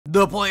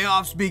The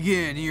playoffs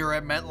begin here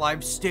at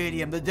MetLife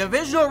Stadium. The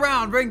divisional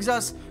round brings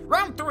us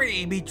round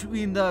 3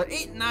 between the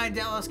 8-9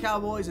 Dallas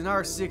Cowboys and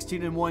our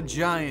 16-1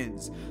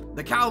 Giants.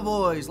 The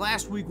Cowboys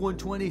last week won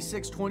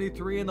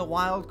 26-23 in the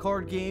wild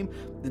card game.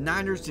 The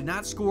Niners did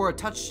not score a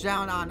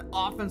touchdown on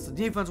offense. The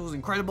defense was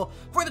incredible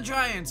for the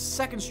Giants.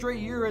 Second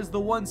straight year as the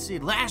 1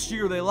 seed. Last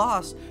year they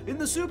lost in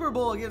the Super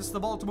Bowl against the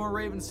Baltimore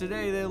Ravens.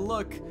 Today they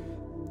look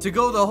to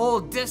go the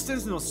whole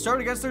distance and will start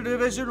against their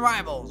division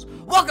rivals.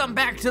 Welcome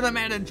back to the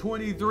Madden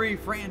 23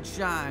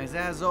 franchise.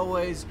 As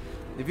always,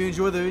 if you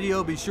enjoyed the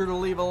video, be sure to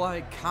leave a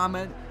like,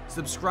 comment,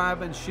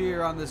 subscribe, and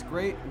share on this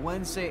great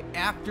Wednesday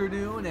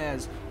afternoon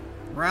as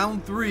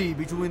round 3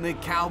 between the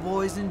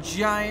Cowboys and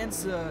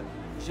Giants.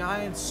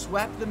 Giants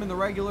swept them in the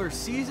regular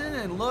season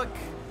and look,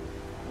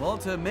 well,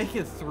 to make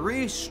it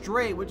 3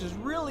 straight, which is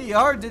really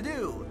hard to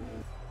do.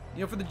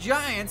 You know, for the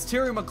Giants,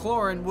 Terry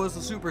McLaurin was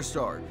the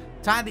superstar.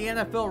 Tied the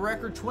NFL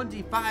record,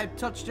 25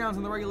 touchdowns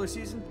in the regular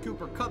season.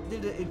 Cooper Kupp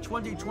did it in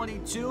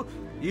 2022.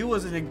 He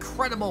was an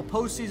incredible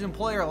postseason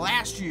player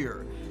last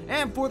year.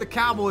 And for the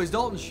Cowboys,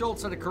 Dalton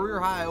Schultz had a career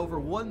high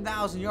over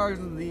 1,000 yards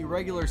in the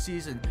regular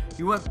season.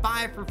 He went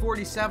 5 for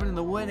 47 in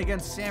the win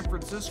against San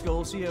Francisco.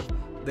 We'll see if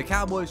the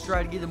Cowboys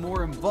try to get him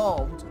more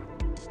involved.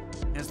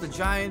 As the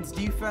Giants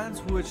defense,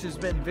 which has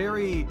been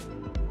very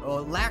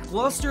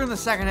lackluster in the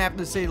second half,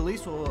 to say the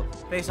least, will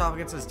face off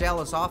against this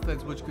Dallas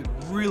offense, which could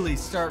really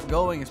start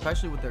going,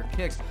 especially with their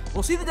kicks.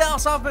 We'll see the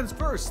Dallas offense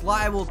first.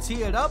 Sly will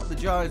tee it up. The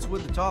Giants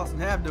win the toss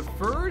and have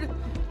deferred.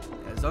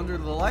 As under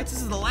the lights,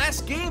 this is the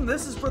last game.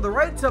 This is for the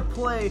right to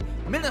play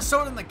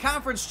Minnesota in the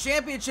conference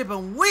championship,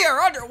 and we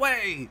are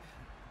underway.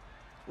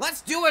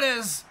 Let's do it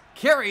as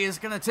Carey is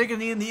going to take a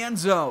knee in the end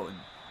zone.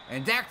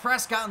 And Dak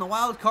Prescott in the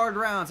wild card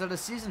rounds at a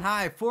season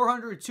high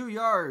 402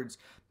 yards.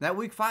 That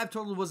week 5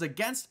 total was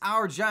against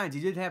our Giants.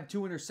 He did have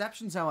 2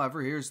 interceptions,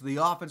 however. Here's the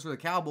offense for the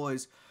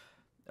Cowboys.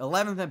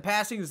 11th in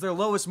passing is their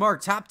lowest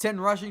mark. Top 10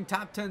 rushing,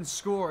 top 10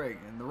 scoring.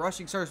 And the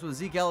rushing starts with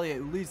Zeke Elliott,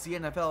 who leads the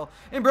NFL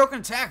in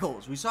broken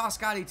tackles. We saw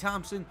Scotty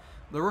Thompson,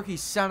 the rookie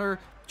center.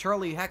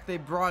 Charlie Heck they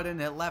brought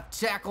in at left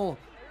tackle.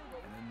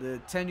 And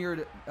the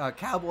tenured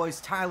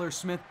Cowboys, Tyler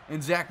Smith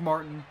and Zach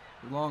Martin,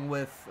 along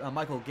with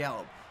Michael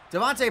Gallup.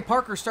 Devontae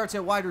Parker starts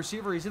at wide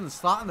receiver. He's in the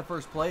slot in the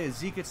first play as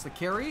Zeke gets the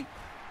carry.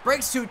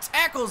 Breaks 2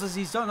 tackles as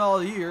he's done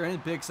all year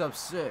and picks up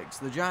 6.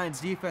 The Giants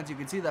defense, you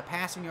can see the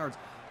passing yards.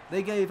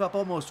 They gave up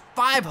almost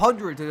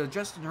 500 to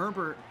Justin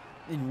Herbert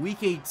in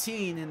week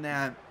 18 in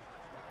that,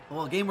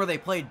 well, game where they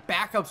played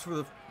backups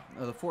for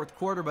the fourth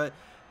quarter. But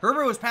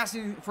Herbert was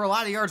passing for a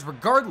lot of yards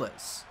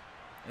regardless.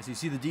 As you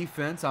see the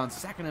defense on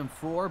 2nd and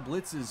 4,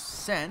 blitz is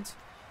sent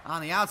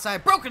on the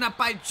outside, broken up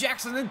by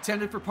Jackson,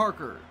 intended for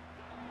Parker.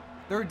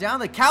 Third down,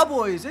 the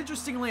Cowboys,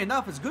 interestingly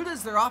enough, as good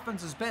as their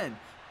offense has been,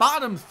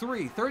 bottom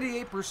 3,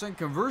 38%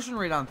 conversion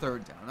rate on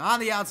third down. On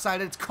the outside,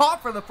 it's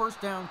caught for the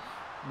first down.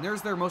 And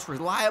there's their most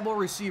reliable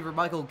receiver,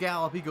 Michael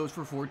Gallup. He goes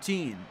for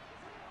 14.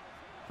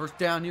 First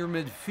down near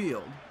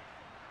midfield.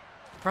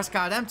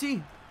 Prescott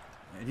empty.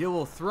 And he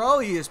will throw.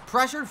 He is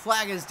pressured.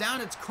 Flag is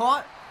down. It's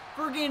caught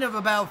for a gain of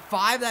about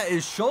 5. That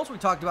is Schultz. We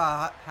talked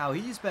about how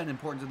he's been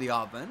important to the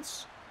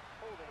offense.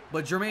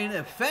 But Jermaine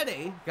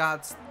Ifedi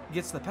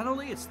gets the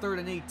penalty. It's 3rd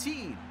and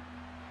 18.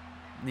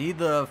 Need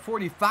the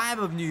 45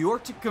 of New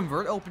York to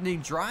convert.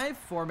 Opening drive,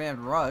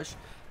 4-man rush.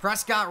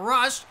 Prescott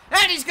rushed,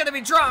 and he's going to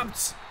be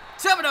dropped.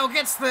 Thibodeau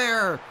gets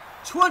there.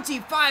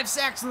 25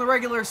 sacks in the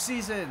regular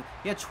season.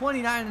 He had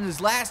 29 in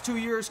his last 2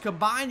 years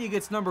combined. He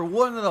gets number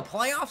 1 in the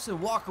playoffs,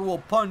 and Walker will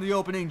punt the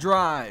opening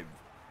drive.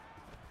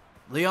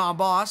 Leon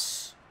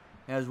Boss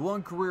has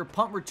 1 career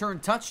punt return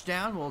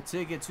touchdown. We'll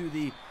take it to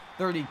the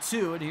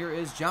 32, and here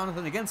is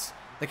Jonathan against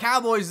the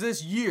Cowboys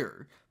this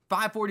year.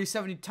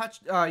 547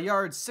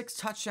 yards, 6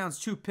 touchdowns,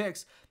 2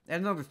 picks,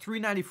 and another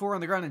 394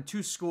 on the ground and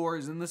 2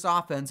 scores. And this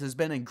offense has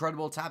been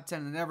incredible, top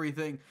 10 in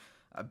everything.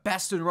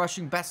 Best in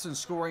rushing, best in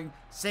scoring.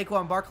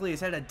 Saquon Barkley has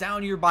had a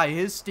down year by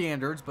his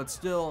standards, but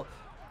still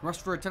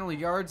rushed for 10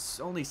 yards,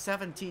 only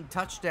 17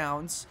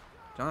 touchdowns.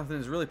 Jonathan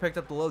has really picked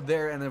up the load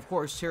there, and of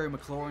course, Terry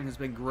McLaurin has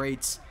been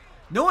great.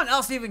 No one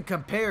else even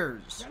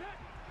compares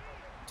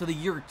to the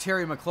year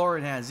Terry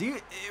McLaurin has.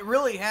 It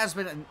really has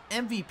been an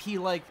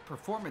MVP-like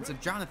performance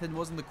if Jonathan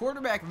wasn't the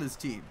quarterback of this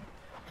team.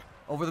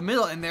 Over the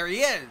middle, and there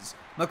he is,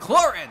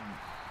 McLaurin.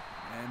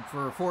 And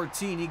for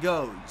 14, he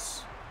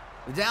goes.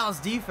 The Dallas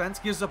defense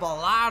gives up a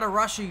lot of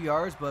rushing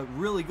yards, but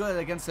really good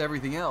against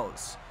everything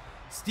else.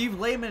 Steve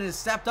Lehman has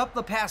stepped up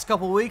the past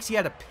couple weeks. He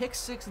had a pick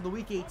 6 in the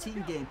Week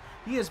 18 game.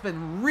 He has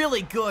been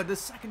really good. The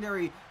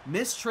secondary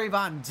missed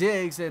Trayvon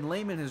Diggs, and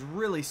Lehman has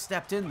really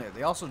stepped in there.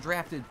 They also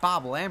drafted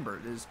Bob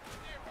Lambert as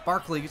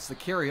Barkley gets the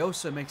carry.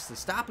 Osa makes the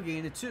stop, a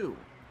gain of 2.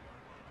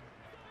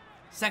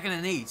 2nd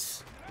and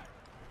 8.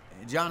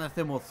 And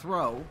Jonathan will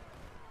throw.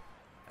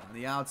 On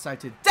the outside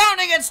to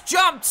Downing. It's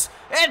jumped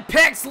and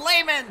picks.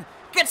 Lehman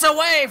gets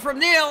away from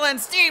Neal, and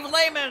Steve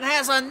Lehman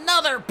has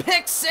another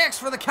pick 6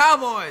 for the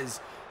Cowboys.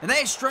 And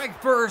they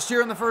strike first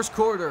here in the first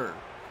quarter.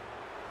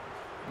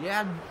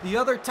 Yeah, the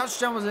other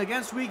touchdown was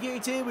against Week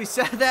 18. We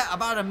said that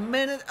about a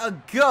minute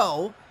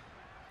ago.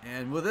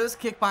 And with this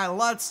kick by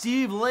Lutz,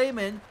 Steve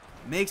Lehman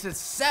makes it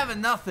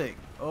 7-0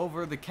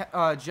 over the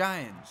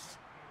Giants.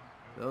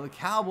 So the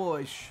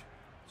Cowboys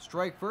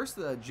strike first.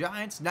 The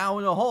Giants now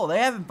in a hole. They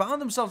haven't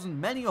found themselves in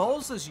many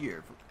holes this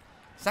year.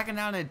 Second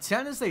down and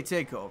 10 as they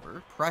take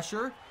over.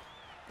 Pressure.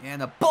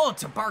 And a bullet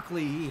to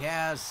Barkley. He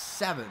has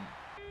 7.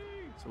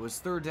 So it's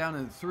third down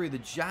and 3. The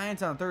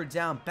Giants on third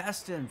down,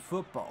 best in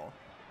football.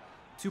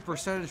 2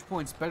 percentage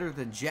points better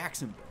than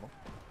Jacksonville.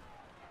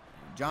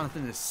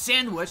 Jonathan is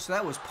sandwiched.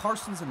 That was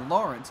Parsons and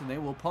Lawrence, and they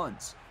will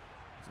punt.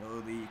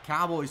 So the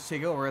Cowboys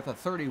take over at the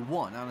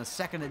 31 on a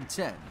 2nd and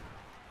 10.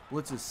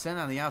 Blitz is sent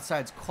on the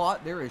outside. It's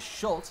caught. There is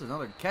Schultz.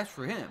 Another catch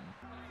for him.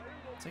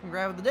 Second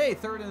grab of the day.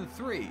 3rd and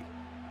 3.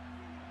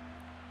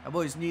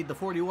 Cowboys need the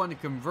 41 to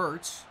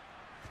convert.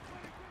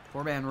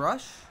 4-man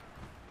rush.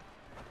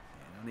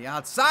 And on the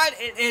outside,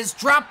 it is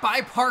dropped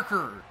by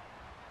Parker.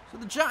 So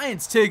the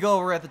Giants take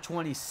over at the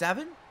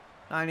 27.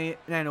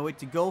 9:08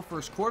 to go,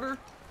 first quarter.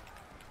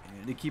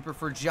 And a keeper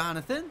for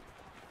Jonathan.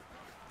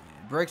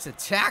 And breaks a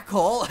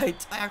tackle. A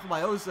tackle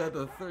by Osa at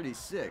the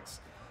 36.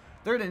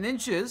 3rd and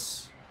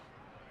inches.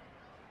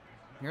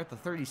 Here at the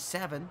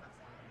 37.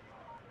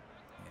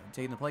 And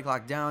taking the play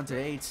clock down to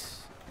 8.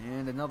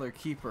 And another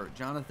keeper.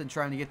 Jonathan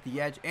trying to get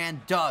the edge.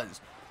 And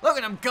does. Look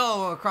at him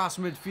go across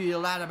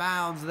midfield. Out of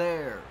bounds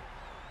there.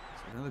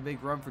 So another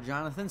big run for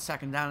Jonathan.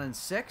 2nd down and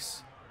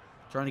 6.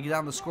 Trying to get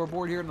on the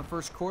scoreboard here in the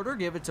first quarter.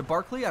 Give it to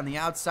Barkley on the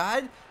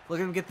outside. Look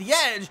at him get the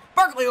edge.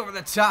 Barkley over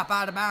the top,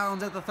 out of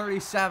bounds at the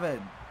 37.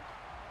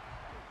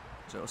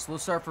 So slow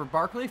start for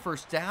Barkley.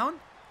 First down.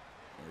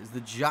 As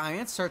the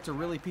Giants start to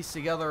really piece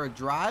together a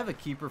drive. A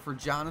keeper for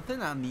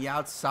Jonathan on the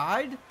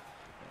outside.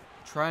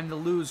 Trying to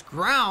lose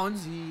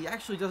grounds. He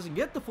actually doesn't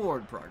get the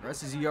forward progress.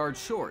 He's a yard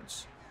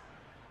short.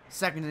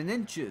 2nd and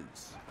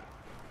inches.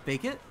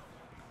 Fake it.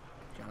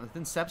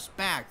 Jonathan steps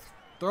back.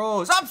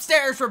 Throws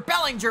upstairs for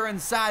Bellinger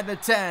inside the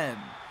 10.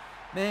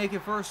 Make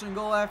it 1st and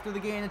goal after the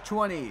gain of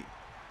 20.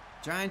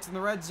 Giants in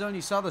the red zone.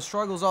 You saw the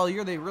struggles all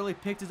year. They really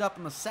picked it up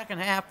in the second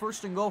half.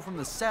 1st and goal from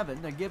the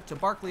 7. They give to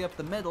Barkley up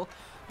the middle.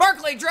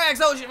 Barkley drags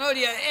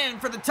Ojemudia in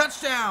for the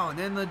touchdown.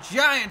 And the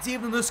Giants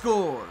even the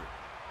score.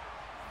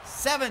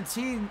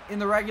 17 in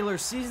the regular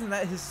season.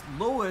 That is his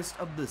lowest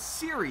of the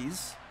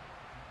series.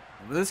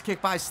 And with this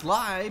kick by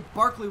Sly,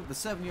 Barkley with the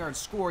 7-yard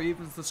score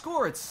evens the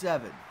score at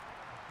 7.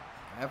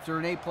 After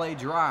an 8-play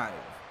drive.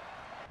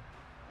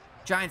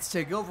 Giants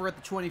take over at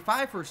the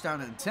 25, 1st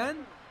down and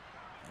 10.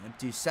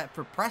 Empty set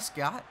for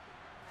Prescott.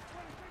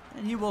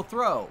 And he will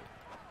throw.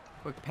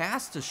 Quick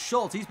pass to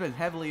Schultz. He's been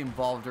heavily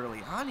involved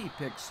early on. He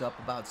picks up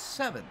about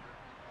 7.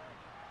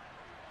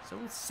 So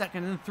it's 2nd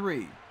and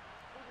 3.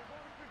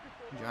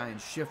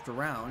 Giants shift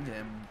around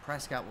and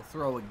Prescott will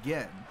throw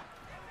again.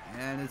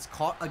 And it's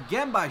caught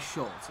again by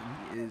Schultz.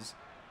 And he is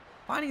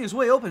finding his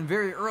way open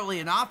very early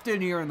and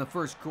often here in the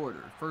first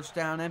quarter. 1st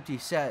down, empty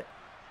set.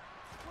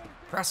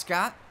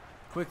 Prescott,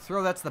 quick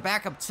throw. That's the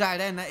backup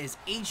tight end. That is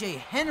A.J.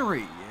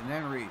 Henry. And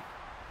Henry,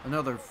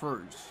 another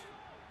first.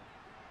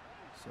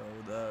 So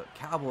the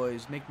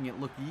Cowboys making it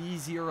look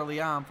easy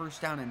early on. 1st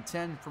down and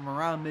 10 from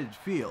around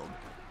midfield.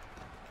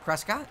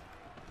 Prescott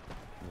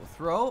will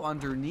throw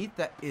underneath.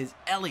 That is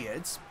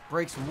Elliott's.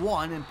 Breaks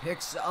 1 and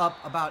picks up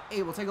about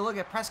 8. We'll take a look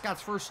at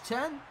Prescott's first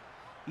 10.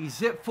 He's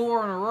hit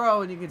 4 in a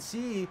row, and you can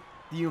see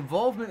the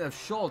involvement of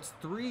Schultz.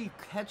 3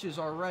 catches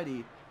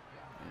already,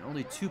 and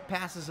only 2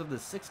 passes of the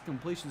 6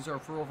 completions are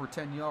for over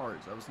 10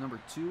 yards. That was number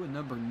 2 and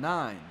number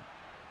 9.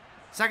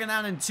 2nd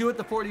down and 2 at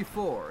the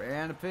 44.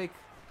 And a pick.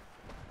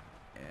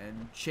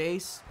 And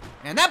chase.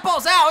 And that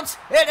ball's out.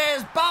 It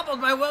is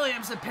bobbled by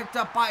Williams and picked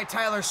up by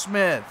Tyler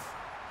Smith.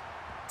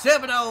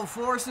 Thibodeau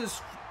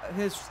forces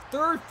his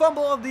 3rd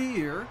fumble of the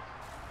year.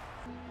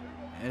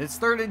 And it's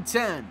 3rd and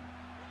 10.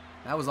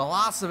 That was a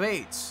loss of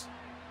 8.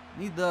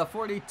 Need the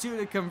 42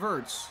 to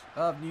convert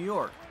of New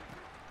York.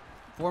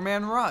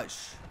 4-man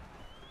rush.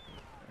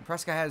 And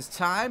Prescott has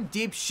time.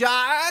 Deep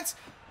shot.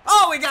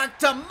 Oh, we got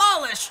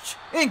demolished.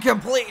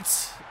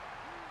 Incomplete.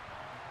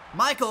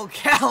 Michael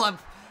Gallup.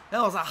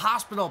 That was a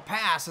hospital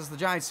pass as the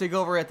Giants take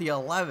over at the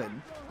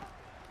 11.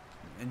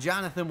 And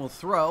Jonathan will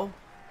throw.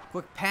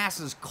 Quick pass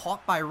is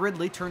caught by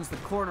Ridley. Turns the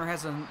corner.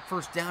 Has a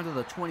 1st down to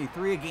the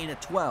 23. A gain of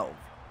 12.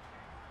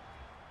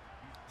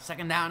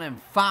 2nd down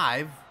and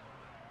 5.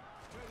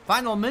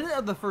 Final minute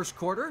of the first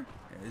quarter.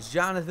 As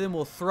Jonathan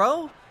will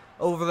throw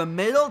over the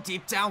middle.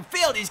 Deep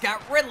downfield. He's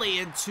got Ridley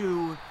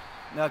into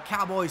the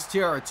Cowboys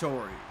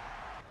territory.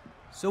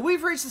 So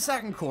we've reached the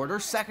second quarter.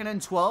 2nd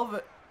and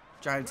 12.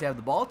 Giants have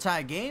the ball.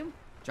 Tie game.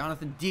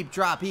 Jonathan deep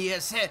drop. He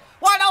is hit.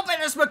 Wide open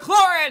is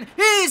McLaurin.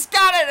 He's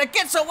got it. It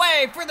gets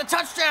away for the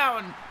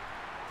touchdown.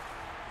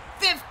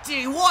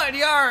 51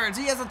 yards.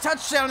 He has a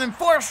touchdown in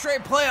 4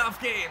 straight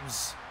playoff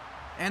games.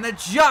 And the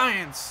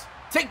Giants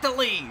take the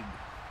lead.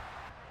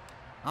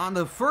 On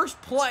the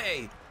first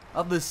play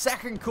of the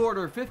second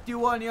quarter,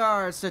 51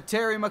 yards to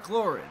Terry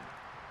McLaurin.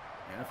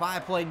 And a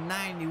 5-play,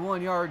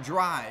 91-yard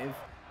drive.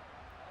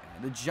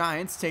 And the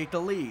Giants take the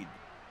lead.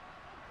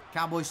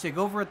 Cowboys take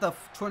over at the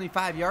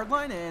 25-yard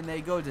line, and they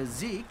go to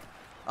Zeke.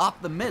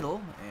 up the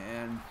middle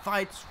and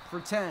fights for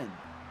 10.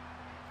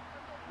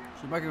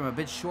 Should make him a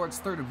bit short. It's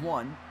 3rd and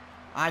 1.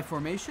 I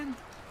formation.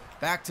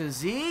 Back to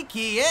Zeke.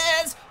 He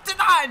is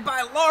denied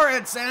by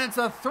Lawrence, and it's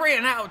a 3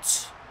 and out.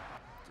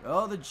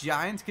 So the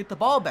Giants get the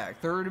ball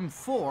back. 3rd and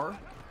 4.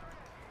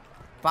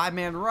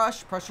 5-man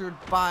rush, pressured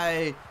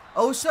by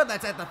Osa.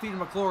 That's at the feet of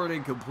McLaurin,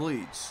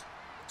 incomplete.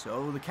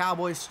 So the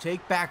Cowboys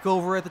take back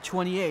over at the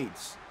 28.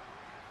 So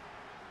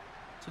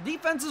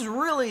defense is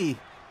really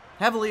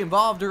heavily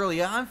involved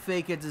early on.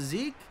 Fake it to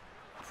Zeke.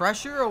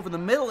 Pressure over the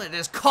middle. It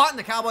is caught in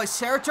the Cowboys'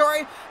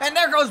 territory. And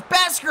there goes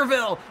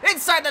Baskerville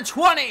inside the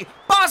 20.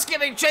 Boss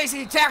giving chase.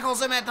 He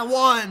tackles him at the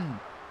 1.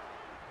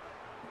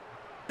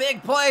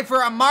 Big play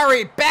for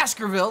Amari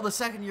Baskerville, the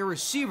second-year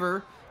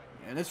receiver.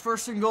 And it's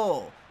 1st and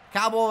goal.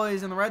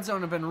 Cowboys in the red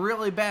zone have been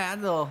really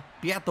bad. They'll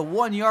be at the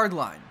 1-yard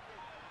line.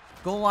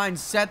 Goal line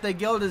set. They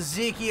go to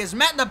Zeke. He is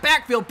met in the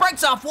backfield.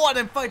 Breaks off 1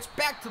 and fights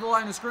back to the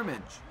line of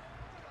scrimmage.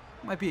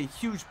 Might be a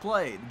huge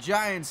play. The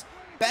Giants,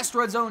 best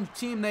red zone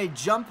team. They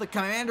jumped the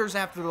Commanders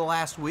after the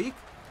last week.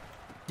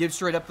 Give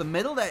straight up the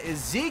middle. That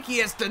is Zeke. He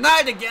is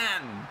denied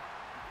again.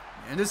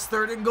 And it's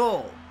 3rd and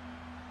goal.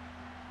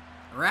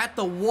 They're at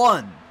the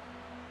 1.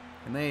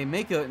 And they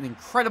make an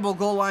incredible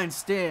goal line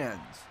stand.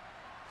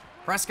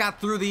 Prescott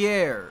through the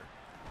air.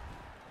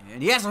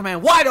 And he has a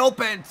man wide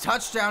open.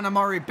 Touchdown,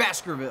 Amari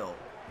Baskerville.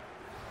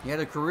 He had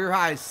a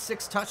career-high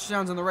 6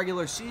 touchdowns in the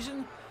regular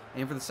season.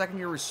 And for the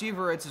second-year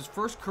receiver, it's his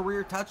first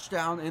career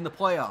touchdown in the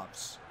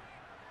playoffs.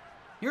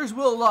 Here's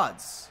Will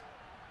Lutz.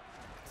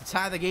 To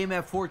tie the game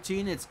at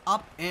 14, it's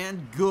up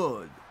and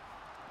good.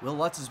 Will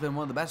Lutz has been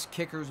one of the best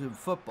kickers in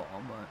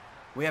football, but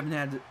we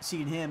haven't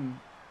seen him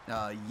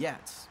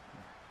yet.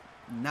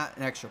 Not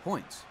extra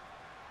points.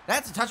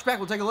 That's a touchback.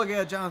 We'll take a look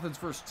at Jonathan's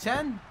first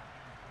 10.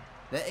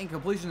 That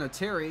incompletion to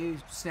Terry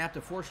snapped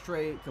a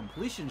 4-straight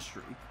completion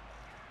streak.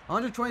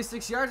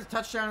 126 yards, a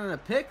touchdown and a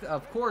pick.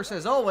 Of course,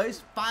 as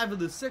always, 5 of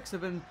the 6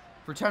 have been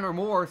for 10 or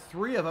more.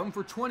 3 of them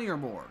for 20 or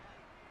more.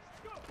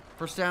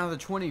 First down to the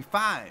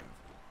 25.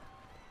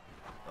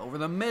 Over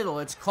the middle,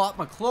 it's caught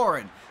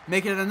McLaurin.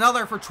 Making it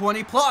another for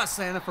 20 plus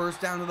and a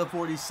first down to the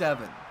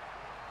 47.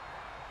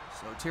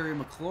 So Terry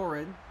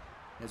McLaurin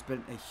has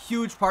been a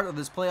huge part of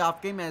this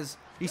playoff game, as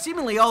he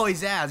seemingly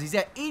always has. He's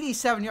at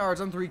 87 yards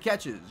on 3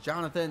 catches.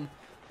 Jonathan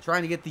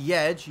trying to get the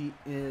edge. He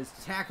is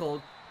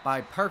tackled by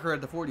Parker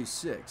at the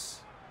 46.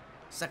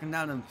 2nd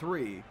down and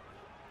 3.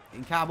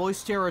 In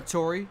Cowboys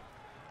territory.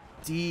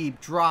 Deep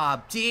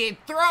drop. Deep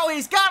throw.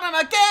 He's got him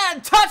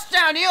again.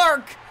 Touchdown, New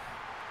York.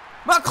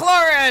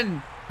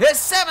 McLaurin. His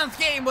 7th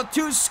game with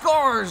 2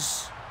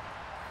 scores.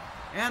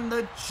 And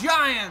the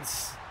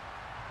Giants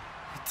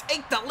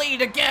take the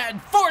lead again.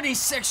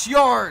 46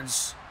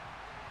 yards.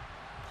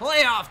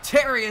 Playoff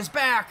Terry is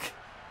back.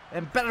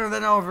 And better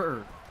than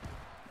ever.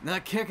 The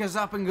kick is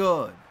up and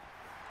good.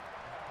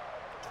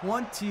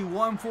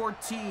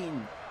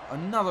 21-14.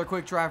 Another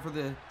quick drive for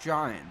the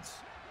Giants.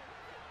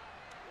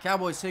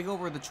 Cowboys take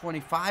over the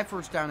 25.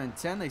 First down and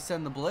 10. They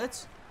send the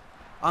blitz.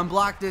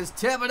 Unblocked is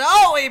Thibodeau.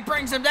 Oh, he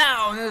brings him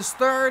down. His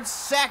 3rd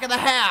sack of the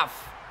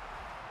half.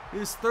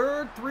 His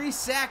 3rd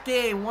 3-sack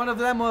game. One of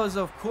them was,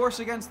 of course,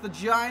 against the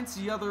Giants.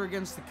 The other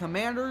against the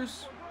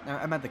Commanders.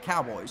 I meant the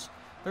Cowboys.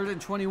 3rd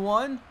and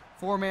 21.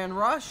 4-man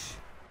rush.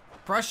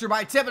 Pressure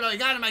by Thibodeau. He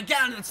got him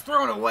again. It's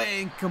thrown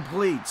away and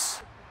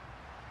completes.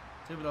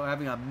 Thibodeau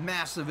having a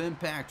massive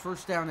impact.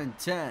 First down and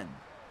 10.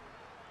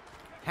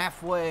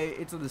 Halfway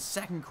into the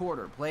 2nd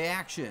quarter. Play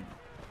action.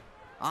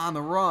 On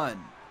the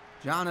run.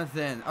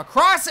 Jonathan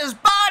across his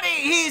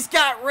body. He's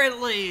got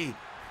Ridley.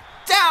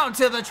 Down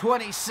to the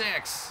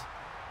 26.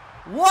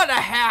 What a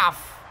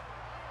half.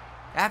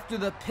 After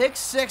the pick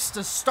 6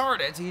 to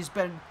start it, he's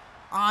been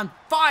on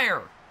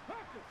fire.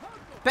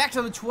 Back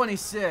to the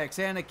 26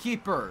 and a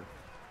keeper.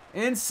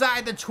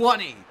 Inside the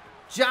 20.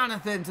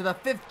 Jonathan to the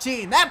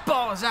 15. That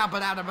ball is out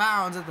but out of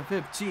bounds at the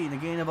 15. A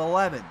gain of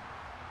 11.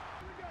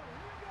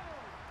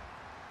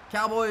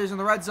 Cowboys in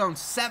the red zone,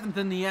 7th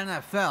in the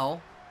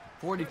NFL.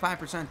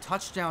 45%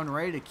 touchdown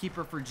rate. A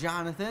keeper for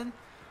Jonathan.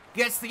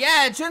 Gets the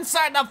edge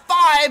inside the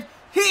 5.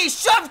 He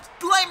shoved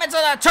Lehman to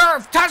the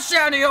turf.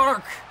 Touchdown, New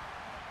York.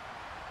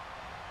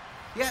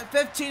 He had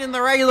 15 in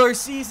the regular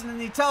season,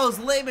 and he tells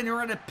Lehman to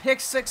run a pick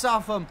 6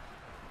 off him.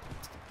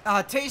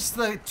 Taste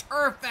the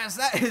turf as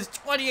that is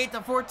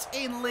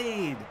 28-14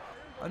 lead.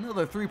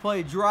 Another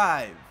 3-play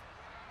drive.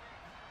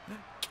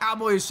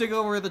 Cowboys take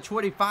over the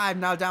 25,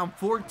 now down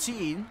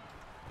 14.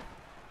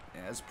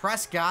 As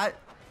Prescott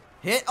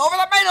hit over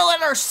the middle,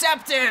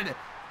 intercepted.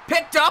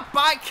 Picked up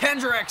by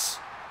Kendricks.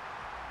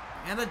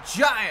 And the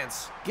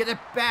Giants get it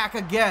back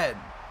again.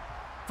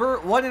 For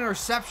 1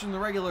 interception in the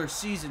regular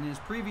season. His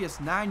previous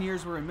 9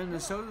 years were in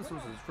Minnesota. This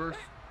was his first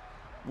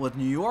with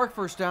New York.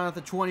 First down at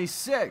the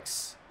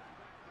 26.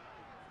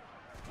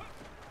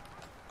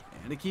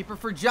 And a keeper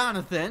for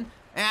Jonathan.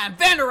 And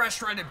Van Der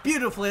Esch read it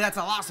beautifully. That's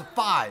a loss of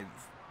 5.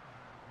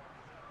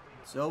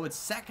 So it's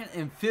 2nd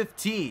and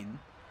 15.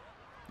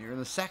 Here in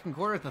the 2nd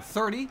quarter at the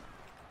 30.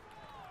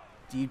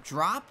 Deep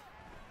drop.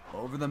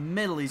 Over the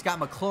middle, he's got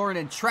McLaurin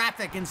in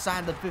traffic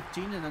inside the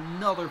 15 and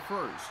another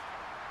first.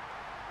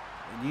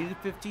 He needed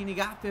 15, he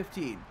got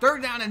 15.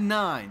 Third down and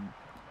 9.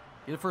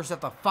 Get a first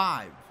at the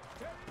 5.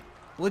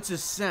 Blitz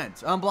is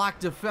sent.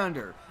 Unblocked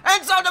defender.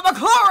 End zone to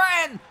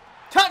McLaurin!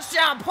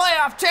 Touchdown,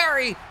 playoff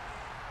Terry!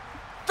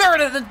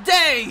 Third of the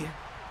day!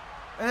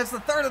 And it's the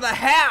third of the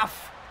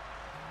half.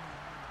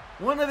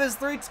 One of his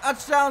 3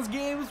 touchdowns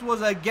games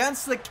was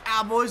against the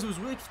Cowboys. It was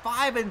weeks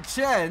 5 and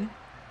 10.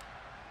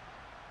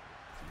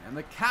 And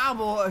the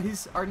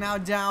Cowboys are now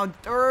down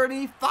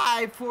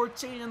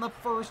 35-14 in the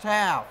first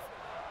half.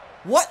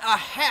 What a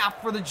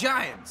half for the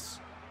Giants.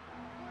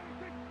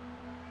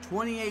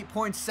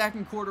 28-point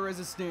second quarter as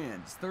it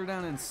stands. Third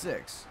down and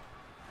 6.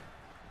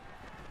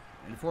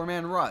 And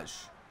 4-man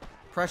rush.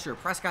 Pressure.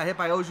 Prescott hit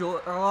by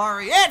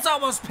Ojulari. It's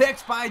almost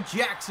picked by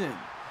Jackson.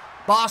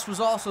 Boss was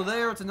also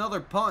there. It's another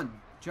punt.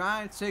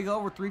 Giants take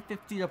over,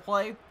 3:50 to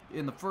play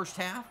in the first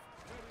half.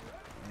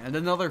 And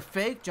another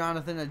fake.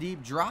 Jonathan, a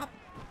deep drop.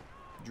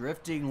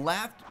 Drifting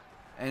left.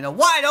 And a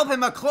wide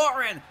open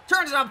McLaurin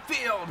turns it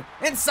upfield.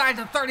 Inside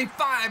the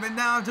 35 and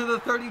down to the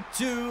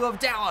 32 of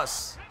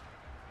Dallas.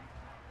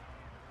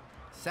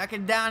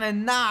 Second down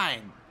and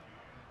 9.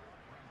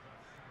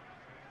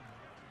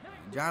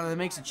 Jonathan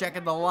makes a check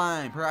at the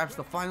line. Perhaps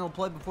the final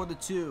play before the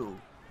 2.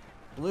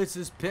 Blitz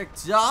is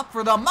picked up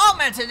for the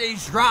moment, and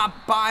he's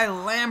dropped by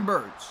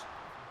Lambert.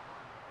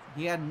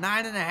 He had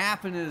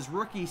 9.5 in his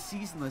rookie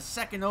season, the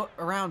second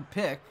round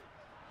pick.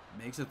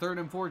 Makes it 3rd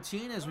and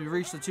 14 as we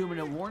reach the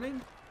 2-minute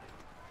warning.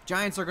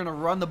 Giants are going to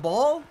run the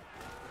ball.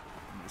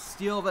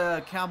 Steal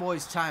the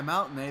Cowboys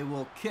timeout, and they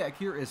will kick.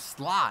 Here is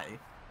Sly.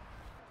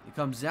 He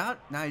comes out,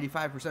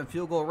 95%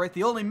 field goal rate.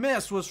 The only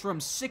miss was from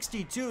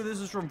 62. This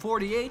is from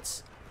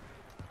 48.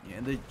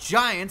 And the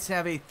Giants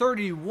have a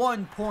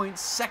 31-point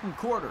second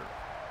quarter.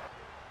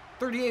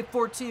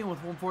 38-14 with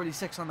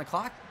 1:46 on the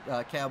clock.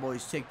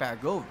 Cowboys take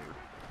back over.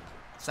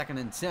 2nd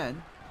and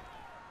 10.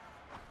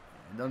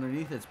 And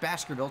underneath it's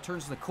Baskerville.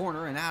 Turns the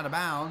corner and out of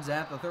bounds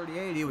at the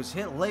 38. He was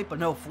hit late but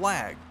no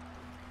flag.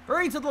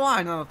 Hurry to the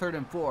line on the 3rd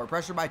and 4.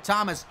 Pressure by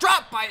Thomas.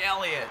 Dropped by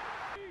Elliott.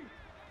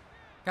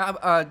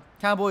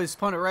 Cowboys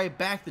punt it right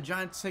back. The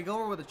Giants take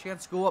over with a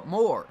chance to go up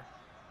more.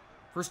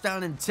 First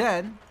down and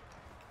 10.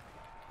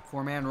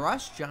 4-man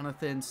rush.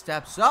 Jonathan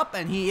steps up,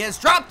 and he is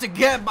dropped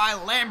again by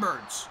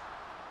Lambert.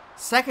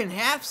 Second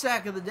half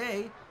sack of the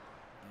day.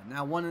 And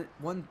now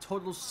one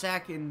total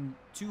sack in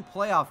 2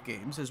 playoff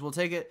games, as we'll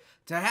take it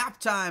to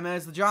halftime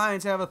as the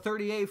Giants have a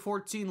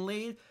 38-14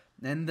 lead.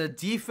 And the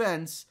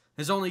defense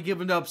has only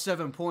given up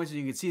 7 points, and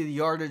you can see the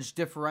yardage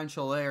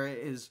differential there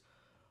is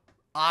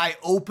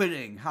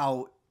eye-opening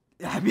how,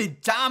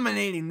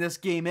 dominating this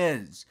game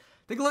is.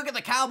 Take a look at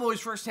the Cowboys'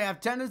 first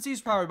half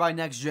tendencies powered by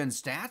Next Gen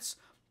Stats.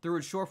 Threw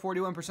it short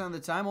 41% of the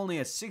time, only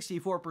a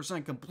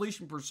 64%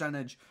 completion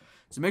percentage.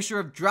 It's a mixture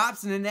of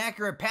drops and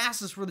inaccurate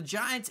passes for the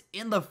Giants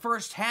in the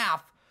first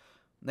half.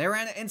 They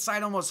ran it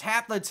inside almost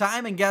half the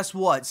time, and guess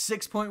what?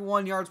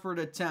 6.1 yards per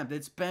attempt.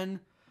 It's been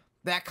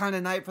that kind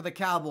of night for the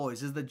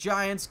Cowboys. As the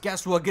Giants,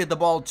 guess what, get the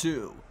ball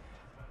too.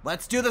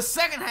 Let's do the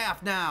second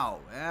half now,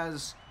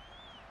 as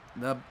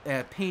the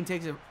Payne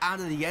takes it out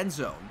of the end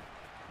zone.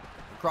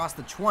 Across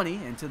the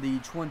 20 into the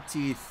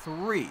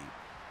 23.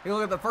 Take a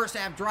look at the first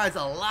half drives,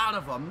 a lot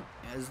of them,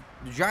 as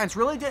the Giants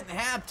really didn't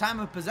have time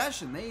of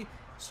possession. They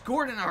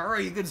scored in a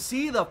hurry. You could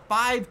see the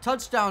 5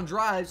 touchdown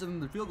drives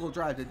and the field goal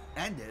drive to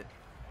end it.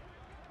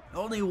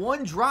 Only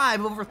one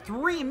drive over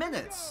 3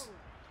 minutes.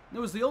 It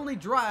was the only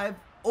drive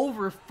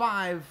over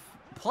 5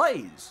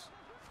 plays.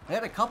 They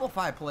had a couple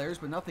 5 players,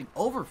 but nothing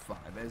over 5,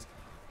 as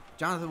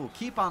Jonathan will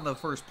keep on the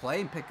first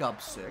play and pick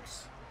up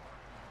 6.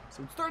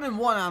 So it's 3rd and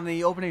 1 on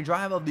the opening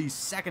drive of the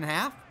second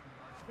half.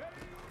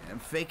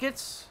 And fake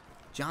it.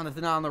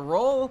 Jonathan on the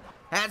roll.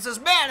 Has his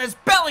man is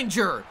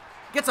Bellinger.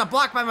 Gets a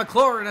block by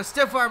McLaurin. A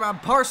stiff arm on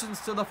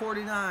Parsons to the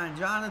 49.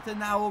 Jonathan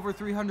now over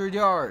 300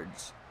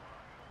 yards.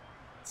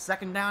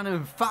 2nd down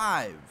and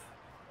 5.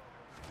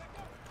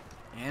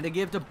 And a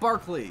give to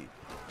Barkley.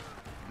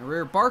 In the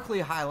rear,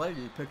 Barkley highlighted.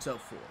 He picks up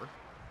 4.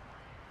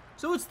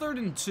 So it's 3rd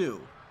and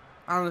 2.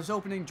 On this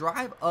opening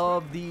drive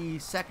of the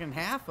second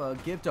half, a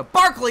give to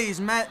Barkley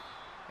is met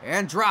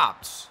and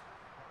drops.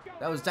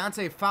 That was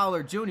Dante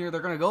Fowler Jr.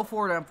 They're going to go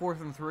for it on 4th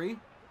and 3.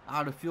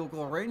 Out of field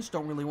goal range.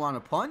 Don't really want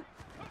to punt.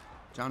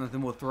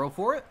 Jonathan will throw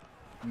for it.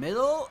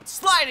 Middle.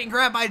 Sliding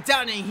grab by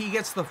Downing. He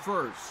gets the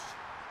first.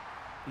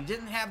 He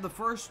didn't have the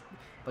first,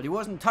 but he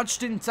wasn't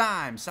touched in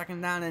time.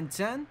 2nd down and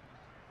 10.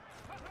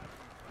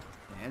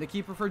 And a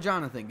keeper for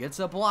Jonathan. Gets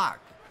a block.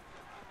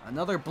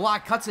 Another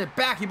block. Cuts it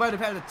back. He might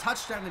have had a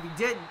touchdown if he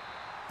didn't.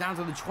 Down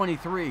to the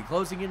 23.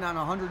 Closing in on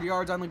 100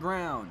 yards on the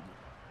ground.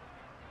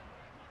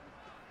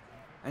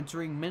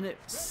 Entering minute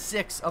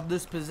 6 of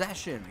this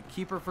possession.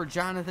 Keeper for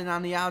Jonathan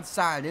on the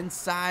outside.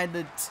 Inside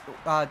the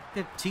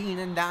 15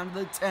 and down to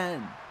the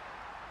 10.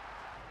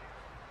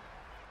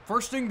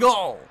 1st and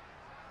goal.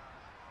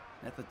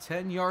 At the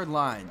 10-yard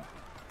line.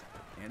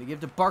 And to give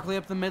to Barkley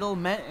up the middle.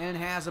 Met and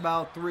has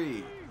about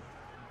 3.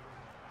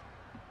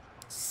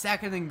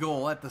 2nd and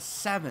goal at the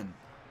 7.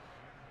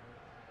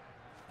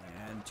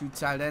 And 2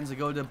 tight ends that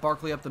go to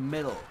Barkley up the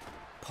middle.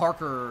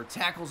 Parker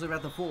tackles him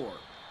at the 4.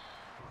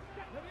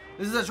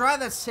 This is a drive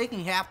that's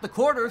taking half the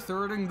quarter,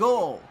 3rd and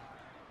goal.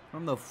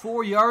 From the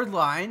 4-yard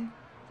line.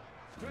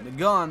 In the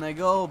gun, they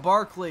go.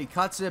 Barkley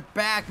cuts it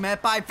back,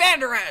 met by Van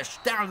Der Esch,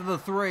 down to the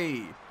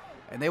 3.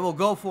 And they will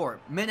go for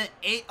it. Minute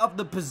 8 of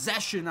the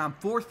possession on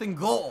 4th and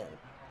goal.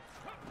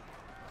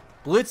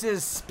 Blitz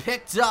is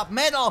picked up,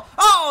 middle.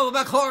 Oh,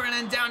 McLaurin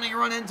and Downing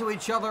run into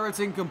each other. It's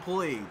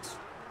incomplete.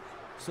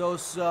 So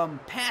some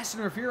pass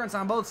interference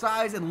on both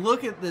sides, and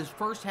look at this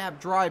first half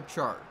drive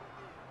chart.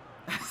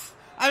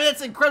 I mean,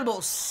 it's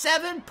incredible.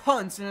 7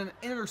 punts and an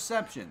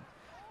interception.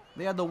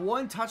 They had the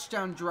 1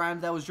 touchdown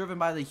drive that was driven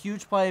by the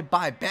huge play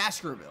by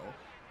Baskerville.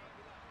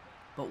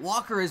 But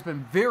Walker has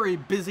been very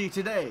busy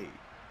today.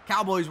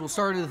 Cowboys will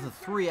start at the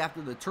 3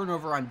 after the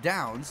turnover on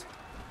downs.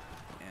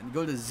 And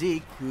go to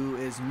Zeke, who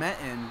is met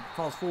and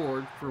falls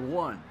forward for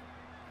 1.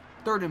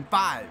 3rd and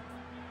 5.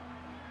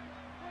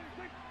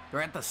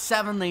 They're at the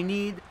 7. They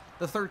need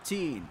the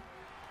 13.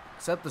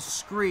 Set the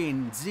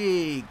screen.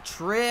 Zeke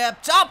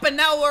tripped up and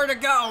nowhere to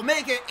go.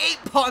 Make it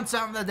 8 punts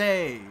on the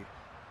day.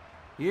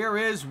 Here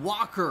is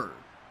Walker.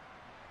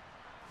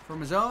 From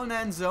his own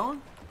end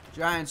zone.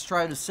 Giants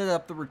try to set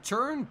up the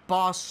return.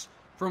 Boss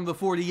from the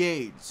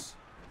 48s.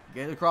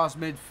 Get across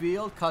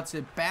midfield. Cuts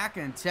it back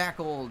and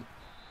tackled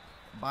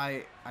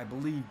by, I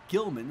believe,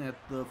 Gilman at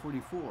the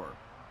 44.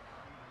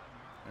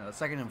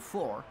 2nd and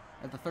 4.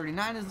 At the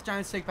 39 as the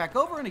Giants take back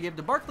over and they give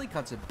to Barkley.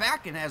 Cuts it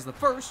back and has the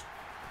first.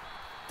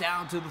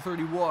 Down to the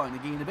 31. A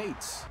gain of 8. You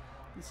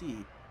see,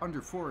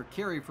 under 4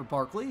 carry for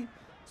Barkley.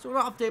 So an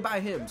off day by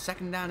him.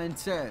 2nd down and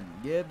 10.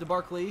 Give to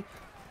Barkley.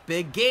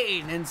 Big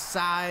gain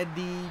inside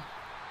the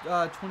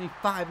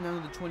 25 and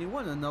down to the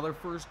 21. Another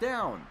first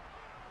down.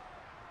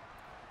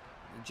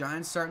 The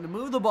Giants starting to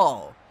move the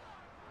ball.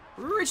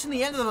 We're reaching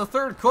the end of the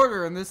 3rd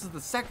quarter, and this is the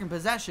 2nd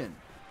possession.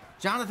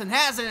 Jonathan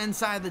has it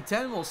inside the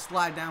 10. Will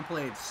slide down,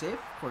 play it safe.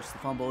 Of course, the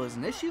fumble is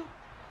an issue.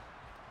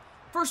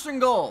 1st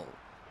and goal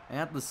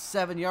at the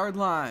 7-yard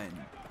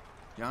line.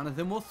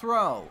 Jonathan will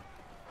throw.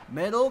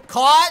 Middle,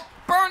 caught.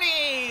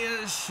 Bernie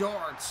is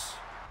short.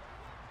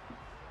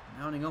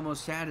 Mounting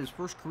almost had his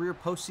first career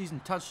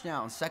postseason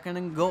touchdown. 2nd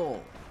and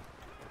goal.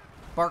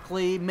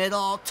 Barkley,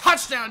 middle,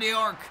 touchdown New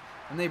York.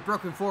 And they've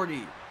broken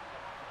 40.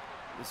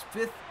 This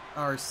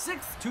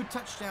 6th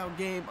 2-touchdown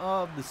game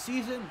of the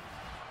season.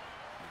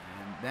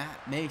 And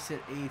that makes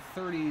it a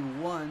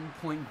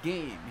 31-point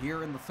game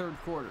here in the 3rd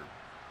quarter.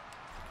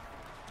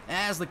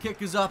 As the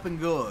kick is up and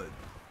good.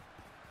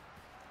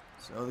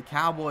 So the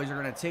Cowboys are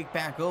going to take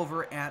back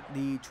over at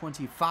the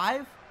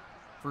 25.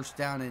 1st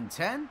down and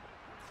 10.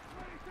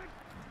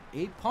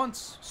 8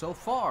 punts so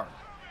far.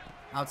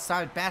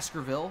 Outside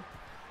Baskerville.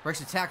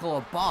 Breaks a tackle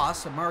of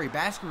Boss. Amari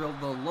Baskerville,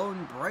 the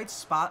lone bright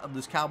spot of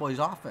this Cowboys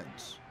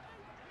offense.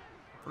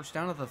 1st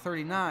down at the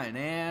 39.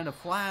 And a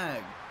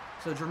flag.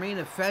 So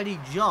Jermaine Ifedi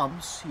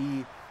jumps.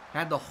 He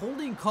had the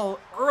holding call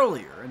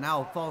earlier. And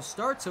now a false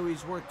start. So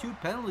he's worth 2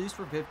 penalties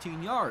for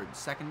 15 yards.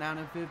 2nd down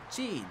and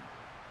 15.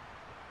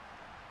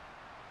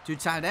 2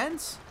 tight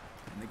ends.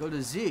 And they go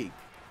to Zeke.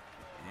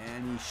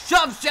 And he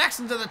shoves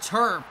Jackson to the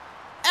turf.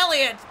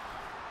 Elliott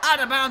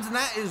out of bounds. And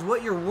that is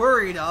what you're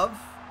worried of.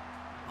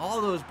 All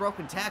those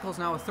broken tackles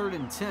now a 3rd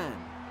and 10.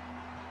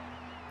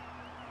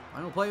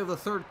 Final play of the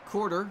 3rd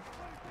quarter.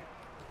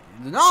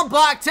 And an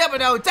all-black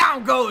Thibodeau.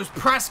 Down goes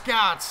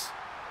Prescott.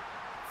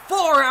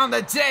 4 on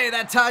the day.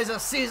 That ties a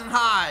season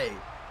high.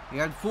 He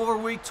had 4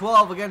 week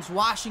 12 against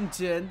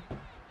Washington.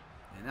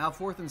 And now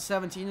 4th and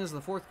 17 as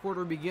the 4th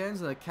quarter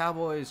begins. The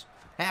Cowboys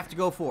have to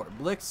go for it.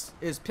 Blitz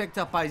is picked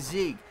up by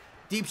Zeke.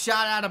 Deep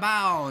shot out of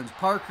bounds.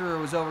 Parker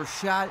was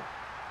overshot.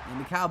 And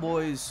the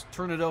Cowboys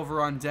turn it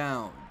over on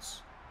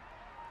downs.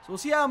 So we'll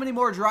see how many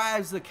more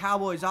drives the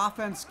Cowboys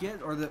offense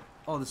get, or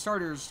the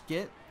starters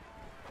get.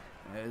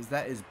 As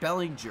that is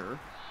Bellinger.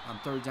 On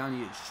 3rd down,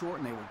 he is short,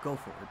 and they will go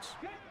for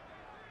it.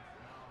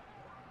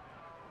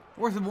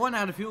 4th and 1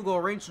 out of field goal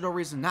range, no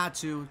reason not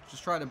to.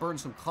 Just try to burn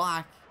some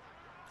clock.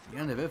 At the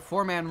end of it,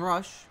 4-man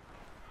rush.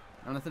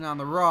 Jonathan on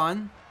the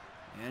run.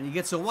 And he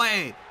gets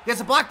away.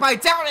 Gets a block by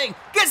Downing.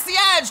 Gets the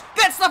edge.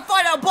 Gets the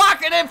final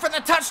block and in for the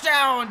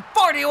touchdown.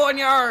 41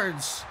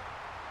 yards.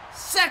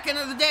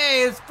 2nd of the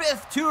day. His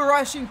 5th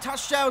 2-rushing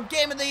touchdown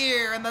game of the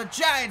year. And the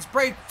Giants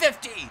break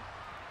 50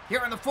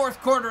 here in the 4th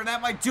quarter. And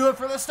that might do it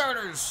for the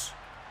starters.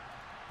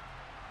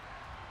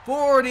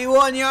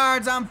 41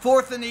 yards on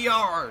 4th and a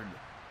yard.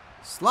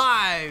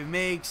 Sly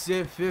makes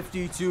it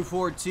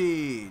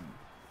 52-14.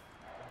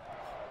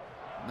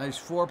 Nice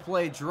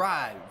 4-play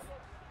drive.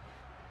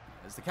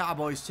 As the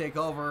Cowboys take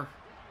over,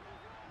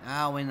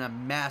 now in a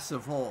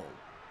massive hole.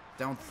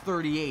 Down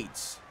 38.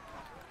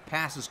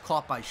 Pass is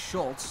caught by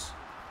Schultz.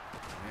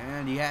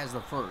 And he has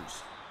the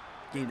first.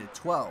 Gained at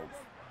 12.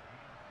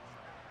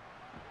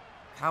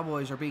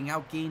 Cowboys are being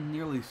outgained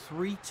nearly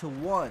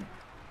 3-1.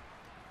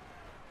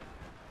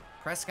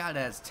 Prescott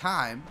has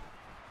time.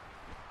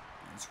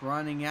 It's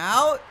running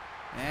out.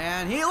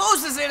 And he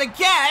loses it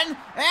again.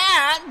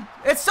 And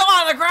it's still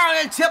on the ground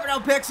and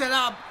Thibodeau picks it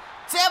up.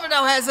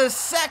 Thibodeau has his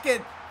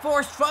 2nd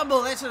Forced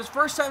fumble. That's his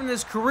first time in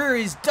his career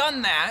he's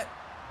done that.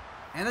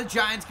 And the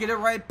Giants get it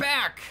right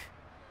back.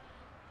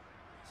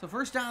 So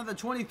first down at the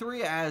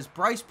 23 as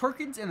Bryce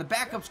Perkins and the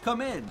backups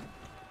come in.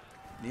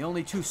 The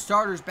only two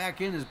starters back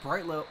in as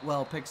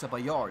Brightwell picks up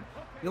a yard.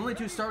 The only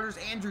two starters,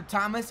 Andrew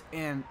Thomas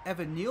and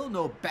Evan Neal,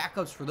 no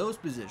backups for those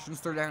positions.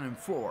 Third down and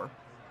 4.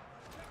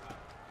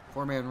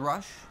 Four-man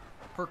rush.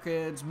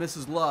 Perkins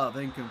misses Love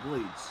and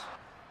completes.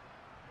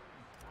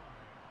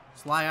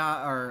 Sly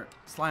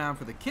on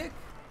for the kick.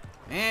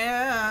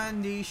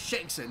 And he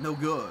shakes it. No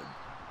good.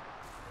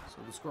 So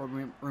the score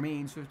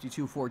remains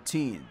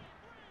 52-14.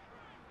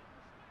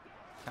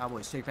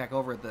 Cowboys take back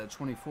over at the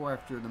 24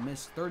 after the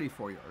missed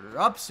 34-yarder.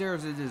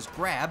 Upstairs it is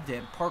grabbed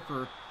and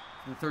Parker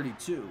to the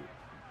 32.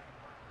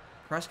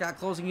 Prescott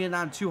closing in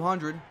on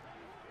 200.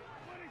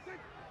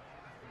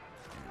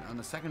 And on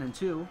the 2nd and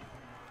 2.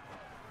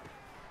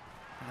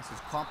 Pass is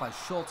caught by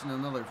Schultz and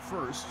another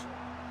first.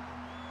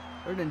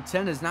 3rd and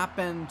 10 has not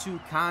been too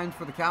kind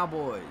for the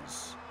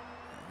Cowboys,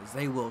 as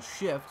they will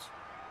shift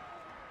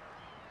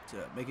to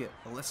make it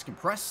a less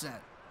compressed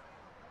set.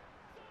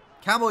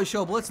 Cowboys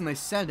show blitz and they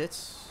send it.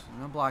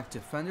 An unblocked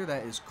defender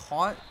that is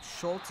caught.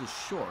 Schultz is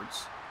short.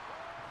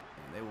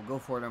 And they will go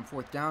for it on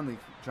 4th down. The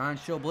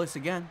Giants show blitz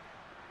again.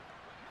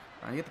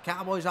 Trying to get the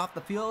Cowboys off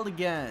the field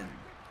again.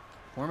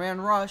 Four-man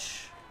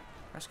rush.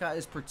 Prescott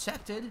is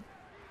protected.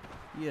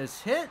 He is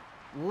hit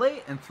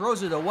late and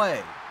throws it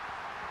away.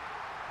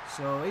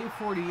 So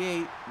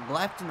 8:48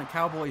 left in the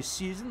Cowboys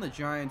season. The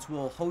Giants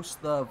will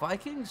host the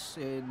Vikings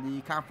in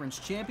the conference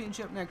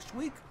championship next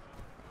week.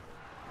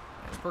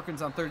 As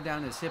Perkins on 3rd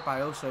down is hit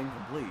by Osa and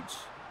completes.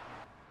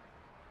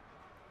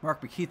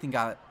 Mark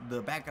McKeithen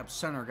the backup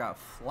center got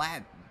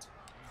flattened.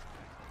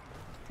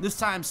 This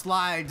time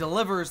Sly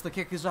delivers. The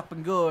kick is up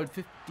and good.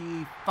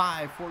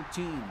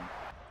 55-14.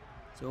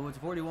 So it's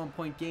a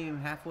 41-point game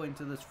halfway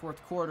into this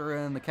 4th quarter,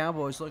 and the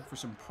Cowboys look for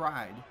some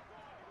pride.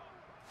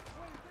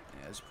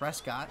 As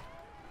Prescott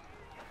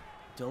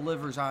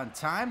delivers on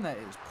time. That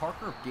is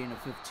Parker, gain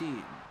of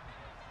 15.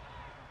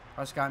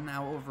 Prescott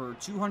now over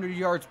 200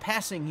 yards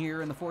passing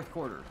here in the 4th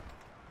quarter.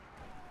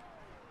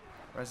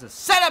 Tries to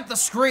set up the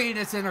screen.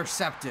 It's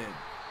intercepted.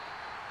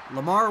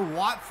 Lamar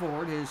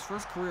Watford, his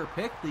first career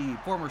pick, the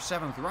former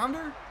 7th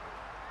rounder,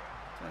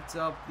 sets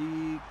up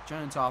the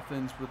Giants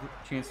offense with a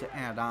chance to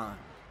add on.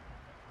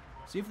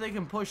 See if they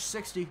can push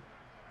 60.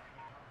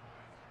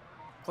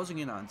 Closing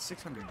in on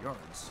 600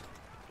 yards.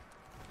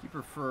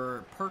 Keeper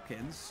for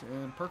Perkins,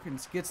 and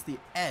Perkins gets the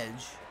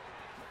edge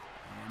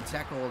and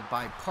tackled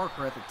by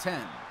Parker at the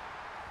 10.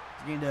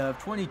 It's a gain of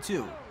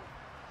 22.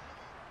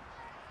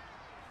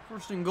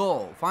 1st and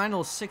goal.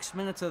 Final 6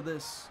 minutes of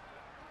this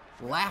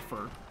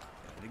laugher.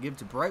 To give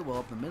to Brightwell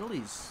up the middle.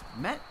 He's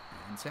met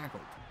and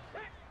tackled.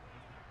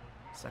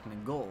 2nd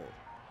and goal.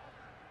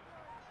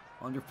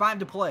 Under 5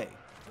 to play.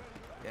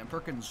 And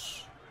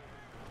Perkins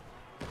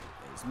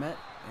is met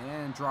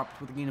and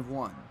dropped with a gain of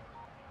 1.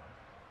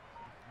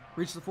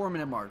 Reach the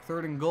 4-minute mark.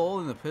 3rd and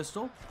goal in the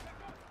pistol.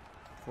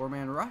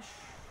 4-man rush.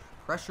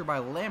 Pressure by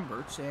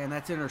Lambert, and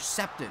that's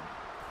intercepted.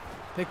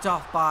 Picked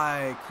off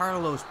by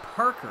Carlos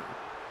Parker,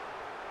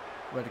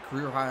 who had a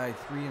career-high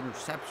 3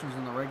 interceptions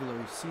in the regular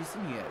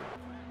season. He had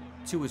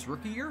 2 his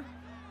rookie year.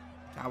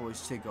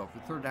 Cowboys take over.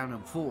 3rd down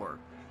and 4.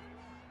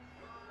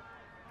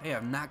 They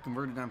have not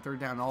converted on 3rd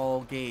down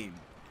all game.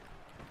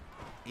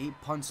 8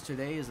 punts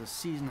today is a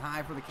season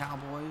high for the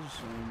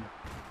Cowboys, and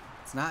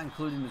it's not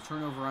including the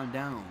turnover on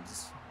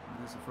downs.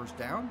 There's the 1st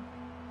down.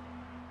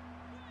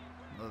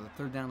 Another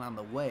 3rd down on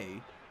the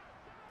way.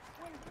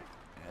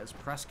 As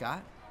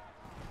Prescott.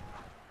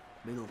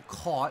 Middle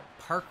caught.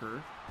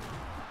 Parker.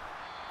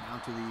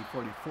 Down to the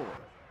 44.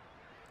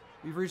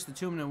 We've reached the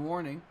 2-minute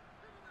warning.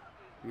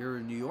 Here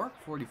in New York,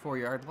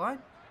 44-yard line.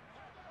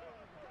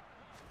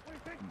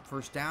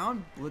 1st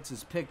down. Blitz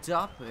is picked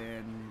up,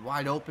 and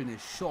wide open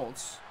is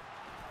Schultz.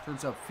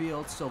 Turns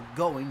upfield, still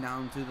going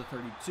down to the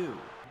 32.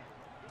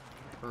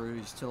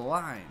 Hurries to the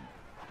line.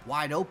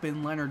 Wide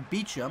open, Leonard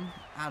Beacham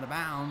out of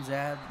bounds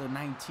at the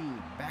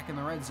 19. Back in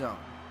the red zone.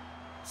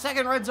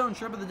 2nd red zone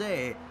trip of the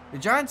day. The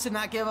Giants did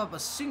not give up a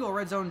single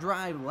red zone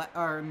drive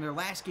in their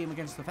last game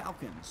against the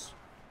Falcons.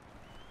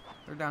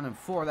 3rd down and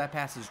 4. That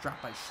pass is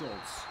dropped by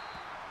Schultz.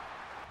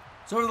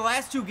 So over the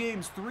last 2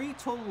 games, 3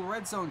 total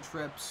red zone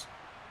trips.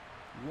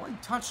 1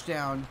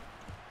 touchdown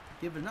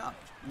given up.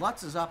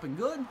 Lutz is up and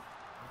good.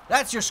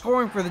 That's your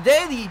scoring for the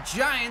day. The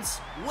Giants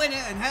win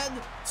it and head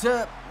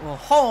to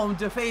home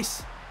to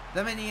face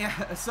the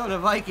Minnesota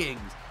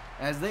Vikings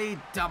as they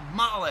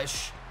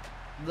demolish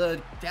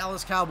the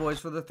Dallas Cowboys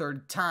for the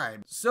 3rd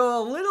time.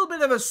 So a little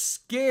bit of a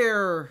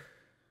scare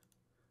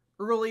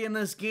early in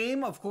this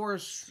game. Of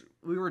course,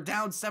 we were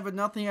down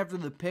 7-0 after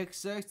the pick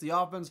 6. The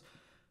offense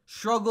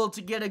struggled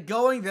to get it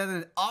going. Then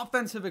an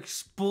offensive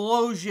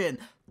explosion.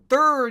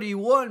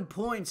 31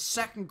 points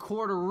 2nd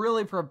quarter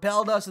really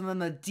propelled us. And then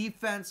the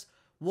defense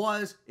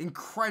was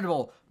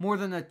incredible. More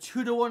than a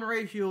 2-to-1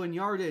 ratio in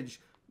yardage.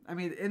 I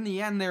mean, in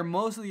the end there,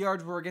 most of the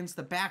yards were against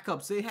the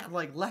backups. They had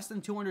like less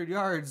than 200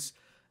 yards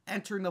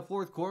entering the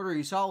 4th quarter.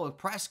 You saw it with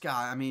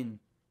Prescott. I mean,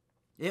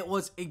 It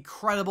was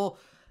incredible.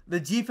 The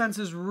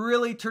defenses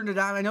really turned it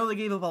on. I know they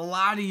gave up a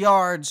lot of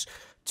yards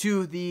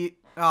to the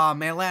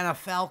Atlanta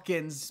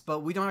Falcons,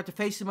 but we don't have to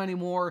face them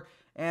anymore,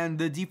 and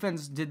the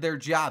defense did their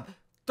job.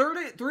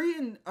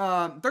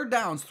 Third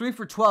downs, 3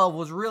 for 12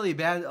 was really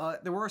bad.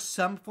 There were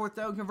some fourth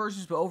down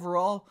conversions, but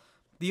overall,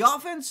 the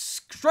offense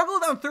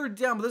struggled on third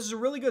down, but this is a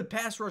really good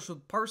pass rush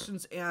with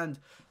Parsons and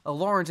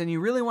Lawrence, and you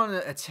really want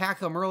to attack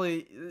them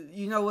early.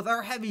 You know, with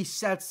our heavy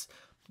sets,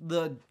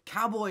 the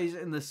Cowboys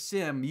in the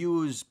sim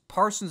use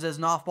Parsons as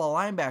an off-ball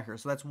linebacker,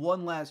 so that's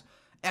one less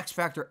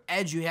X-factor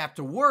edge you have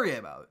to worry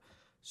about.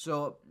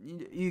 So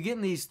you get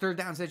in these third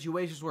down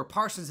situations where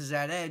Parsons is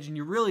at edge, and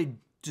you're really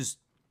just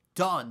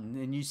done,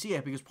 and you see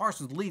it because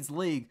Parsons leads the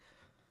league,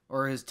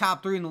 or is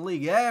top 3 in the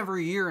league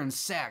every year in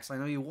sacks. I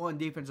know he won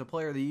Defensive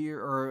Player of the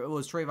Year, or it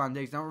was Trayvon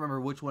Diggs. I don't remember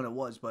which one it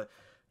was, but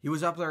he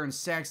was up there in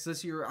sacks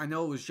this year. I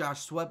know it was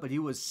Josh Sweat, but he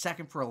was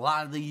second for a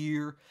lot of the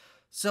year.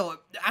 So,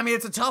 I mean,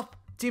 it's a tough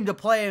team to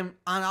play on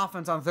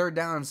offense on third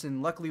downs,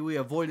 and luckily we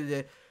avoided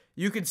it.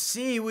 You could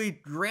see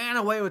we ran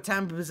away with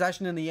time of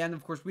possession in the end.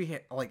 Of course, we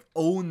had,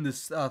 owned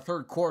this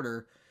third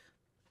quarter.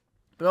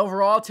 But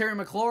overall, Terry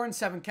McLaurin,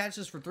 7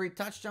 catches for 3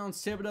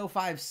 touchdowns. Thibodeau,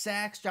 5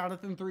 sacks.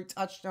 Jonathan, 3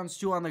 touchdowns,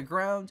 2 on the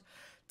ground.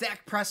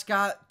 Dak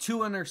Prescott, 2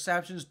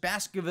 interceptions.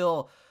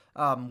 Baskerville,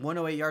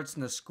 108 yards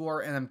in the score.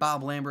 And then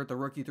Bob Lambert, the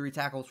rookie, 3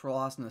 tackles for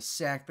loss and a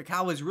sack. The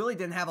Cowboys really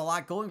didn't have a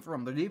lot going for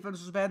them. Their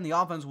defense was bad and the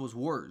offense was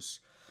worse.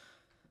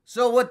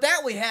 So with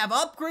that, we have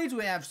upgrades.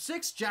 We have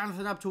 6.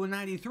 Jonathan up to a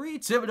 93.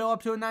 Thibodeau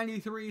up to a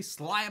 93.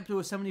 Sly up to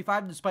a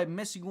 75 despite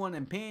missing one.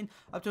 And Payne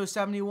up to a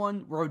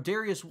 71.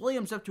 Rodarius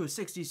Williams up to a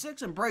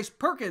 66. And Bryce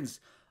Perkins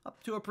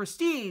up to a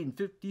pristine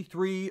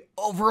 53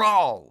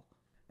 overall.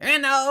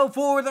 And now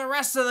for the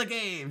rest of the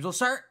games. We'll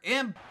start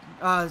in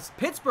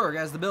Pittsburgh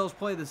as the Bills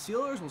play the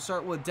Steelers. We'll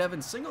start with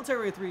Devin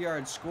Singletary, a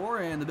 3-yard score.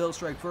 And the Bills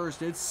strike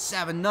first. It's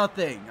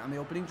 7-0 on the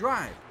opening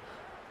drive.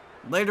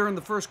 Later in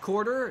the first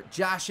quarter,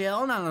 Josh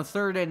Allen on a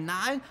 3rd and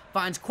 9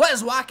 finds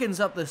Quez Watkins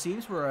up the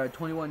seams for a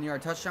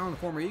 21-yard touchdown. The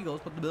former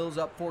Eagles put the Bills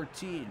up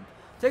 14.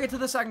 Take it to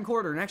the second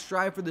quarter. Next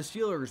drive for the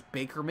Steelers.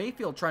 Baker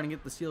Mayfield trying to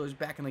get the Steelers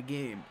back in the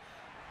game.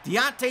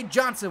 Deontay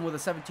Johnson with a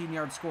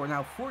 17-yard score.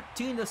 Now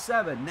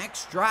 14-7.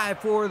 Next drive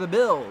for the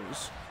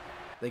Bills.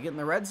 They get in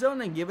the red zone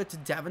and give it to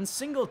Devin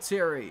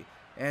Singletary.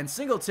 And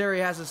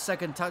Singletary has a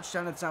second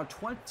touchdown. It's now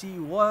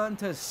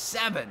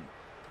 21-7.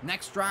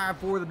 Next drive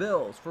for the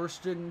Bills.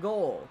 1st and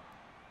goal.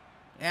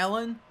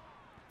 Allen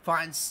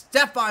finds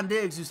Stephon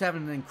Diggs, who's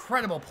having an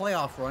incredible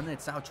playoff run.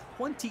 It's now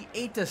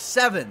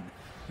 28-7.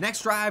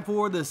 Next drive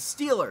for the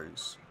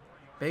Steelers.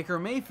 Baker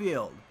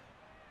Mayfield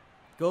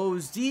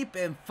goes deep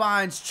and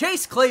finds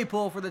Chase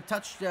Claypool for the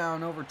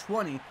touchdown over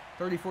 20.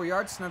 34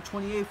 yards, now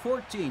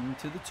 28-14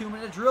 to the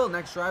 2-minute drill.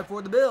 Next drive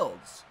for the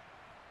Bills.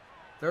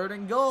 3rd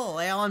and goal.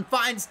 Allen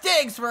finds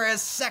Diggs for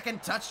his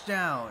second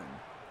touchdown.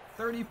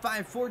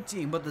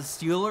 35-14, but the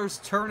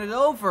Steelers turn it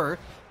over,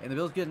 and the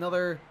Bills get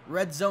another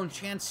red zone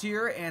chance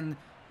here, and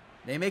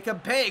they make him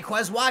pay.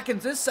 Quez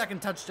Watkins, his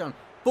second touchdown.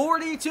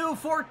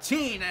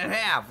 42-14 at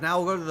half.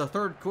 Now we'll go to the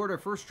third quarter,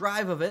 first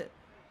drive of it.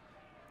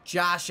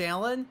 Josh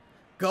Allen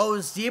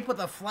goes deep with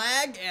a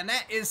flag, and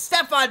that is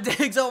Stephon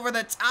Diggs over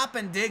the top,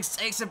 and Diggs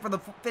takes it for the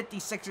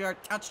 56-yard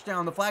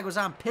touchdown. The flag was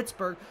on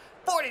Pittsburgh.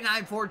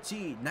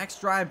 49-14. Next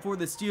drive for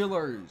the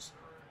Steelers.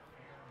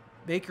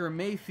 Baker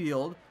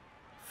Mayfield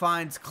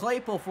finds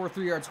Claypool for a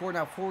 3-yard score,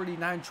 now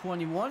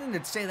 49-21, and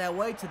it'd stay that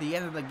way to the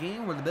end of the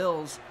game where the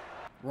Bills,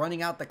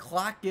 running out the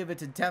clock, give it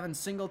to Devin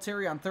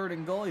Singletary on 3rd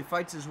and goal. He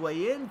fights his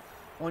way in.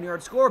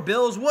 1-yard score.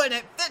 Bills win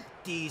it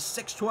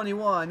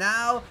 56-21.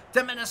 Now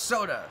to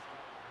Minnesota.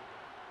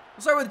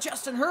 We'll start with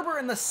Justin Herbert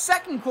in the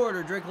second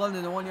quarter. Drake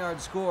London, a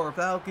 1-yard score.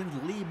 Falcons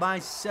lead by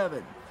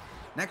 7.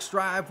 Next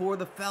drive for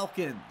the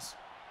Falcons.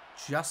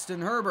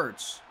 Justin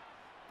Herbert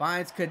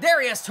finds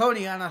Kadarius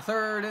Toney on a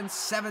 3rd and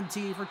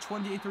 17 for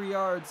 23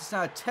 yards. It's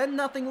now a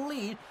 10-0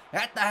 lead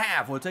at the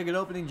half. We'll take an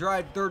opening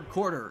drive, third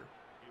quarter.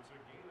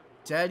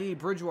 Teddy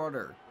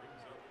Bridgewater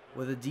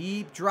with a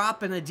deep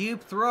drop and a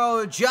deep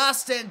throw.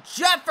 Justin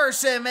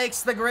Jefferson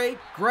makes the great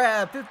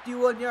grab.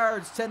 51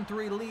 yards,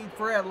 10-3 lead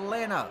for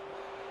Atlanta.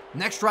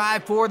 Next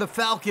drive for the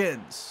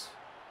Falcons.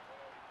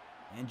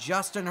 And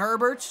Justin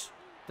Herbert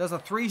does a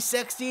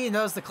 360 and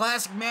does the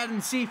classic Madden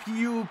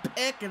CPU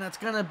pick, and that's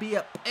going to be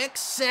a pick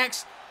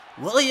 6.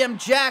 William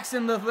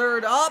Jackson, the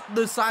third, up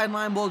the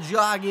sideline, will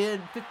jog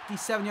in.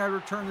 57-yard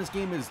return. This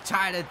game is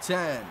tied at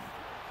 10.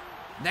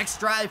 Next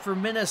drive for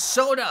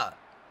Minnesota.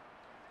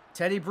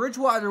 Teddy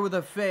Bridgewater with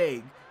a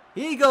fake.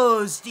 He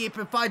goes deep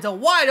and finds a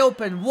wide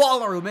open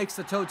Waller who makes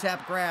the toe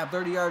tap grab.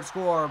 30-yard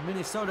score.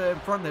 Minnesota in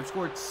front. They've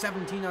scored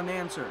 17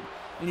 unanswered.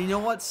 And you know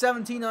what?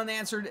 17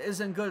 unanswered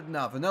isn't good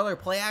enough. Another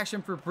play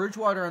action for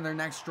Bridgewater on their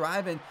next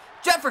drive. And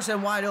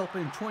Jefferson wide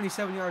open.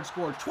 27-yard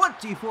score.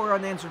 24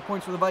 unanswered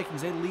points for the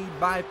Vikings. They lead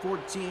by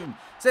 14.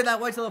 Say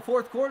that way till the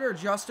fourth quarter.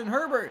 Justin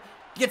Herbert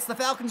gets the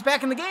Falcons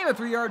back in the game. A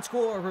 3-yard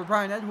score for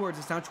Brian Edwards.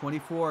 It's now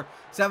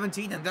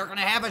 24-17. And they're going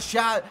to have a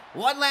shot.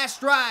 One last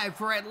drive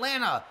for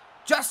Atlanta.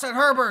 Justin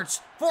Herbert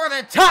for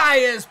the tie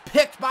is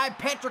picked by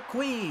Patrick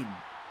Queen.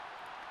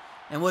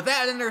 And with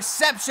that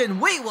interception,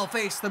 we will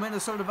face the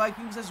Minnesota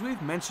Vikings as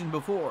we've mentioned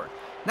before.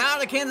 Now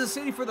to Kansas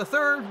City for the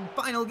third and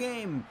final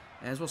game.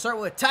 As we'll start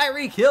with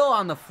Tyreek Hill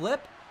on the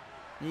flip.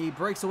 He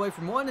breaks away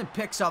from one and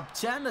picks up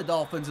 10. The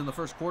Dolphins in the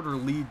first quarter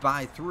lead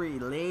by 3.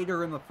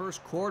 Later in the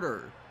first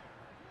quarter,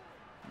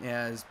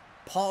 as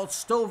Paul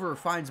Stover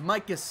finds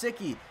Mike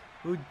Gesicki,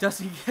 who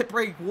doesn't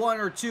break 1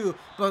 or 2,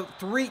 but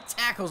 3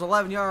 tackles,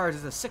 11 yards,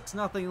 is a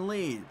 6-0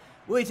 lead.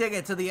 We take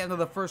it to the end of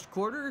the first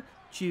quarter.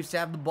 Chiefs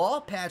have the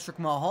ball. Patrick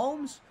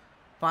Mahomes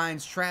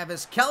finds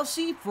Travis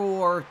Kelce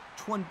for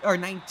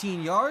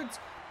 19 yards.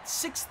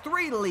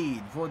 6-3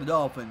 lead for the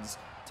Dolphins.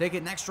 Take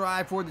it next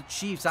drive for the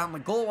Chiefs on the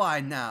goal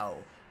line now.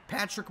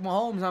 Patrick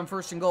Mahomes on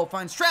first and goal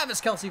finds Travis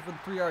Kelce for the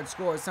 3-yard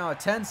score. It's now a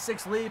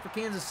 10-6 lead for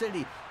Kansas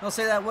City. They'll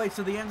say that way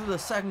to the end of the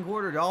second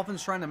quarter.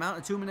 Dolphins trying to mount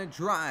a 2-minute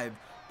drive.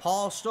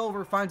 Paul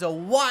Stover finds a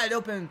wide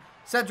open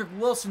Cedric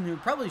Wilson, who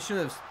probably should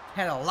have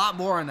had a lot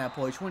more on that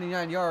play.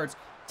 29 yards.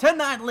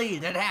 10-9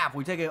 lead at half.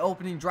 We take an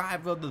opening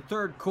drive of the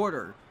third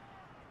quarter.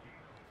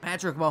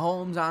 Patrick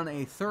Mahomes on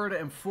a 3rd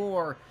and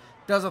 4.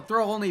 Does a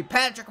throw only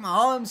Patrick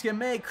Mahomes can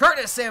make.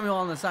 Curtis Samuel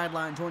on the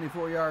sideline,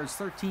 24 yards,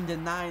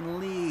 13-9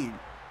 lead.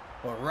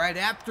 But right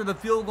after the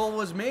field goal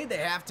was made, they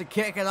have to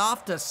kick it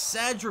off to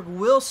Cedric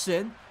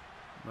Wilson.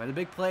 Had a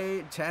big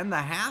play,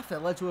 10.5,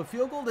 that led to a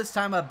field goal. This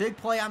time a big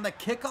play on the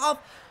kickoff,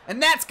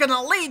 and that's going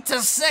to lead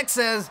to 6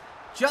 as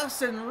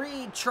Justin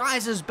Reed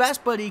tries his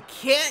best, but he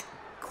can't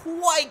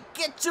quite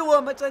get to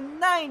him. It's a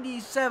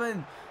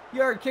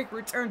 97-yard kick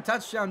return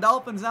touchdown.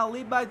 Dolphins now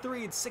lead by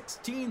 3. It's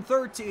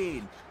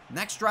 16-13.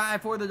 Next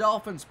drive for the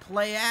Dolphins,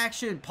 play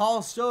action.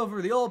 Paul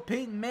Stover, the old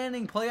Peyton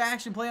Manning play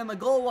action play on the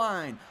goal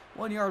line.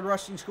 1-yard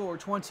rushing score,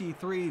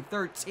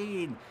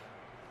 23-13.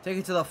 Take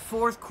it to the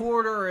fourth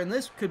quarter, and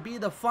this could be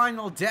the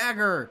final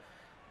dagger.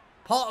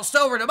 Paul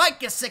Stover to Mike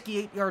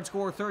Gesicki, 8-yard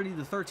score,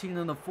 30-13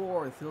 in the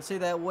fourth. He'll stay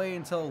that way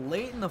until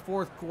late in the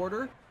fourth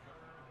quarter.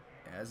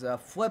 As a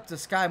flip to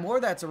Sky Moore,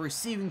 that's a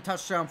receiving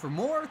touchdown for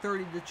Moore,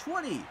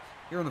 30-20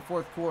 here in the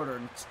fourth quarter.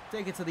 And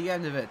take it to the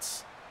end of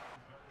it.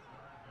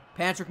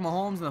 Patrick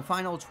Mahomes in the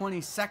final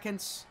 20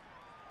 seconds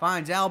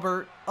finds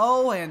Albert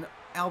O, and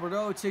Albert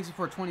O takes it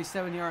for a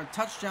 27-yard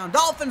touchdown.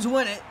 Dolphins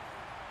win it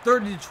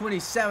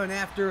 30-27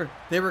 after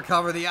they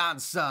recover the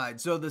onside.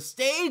 So the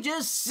stage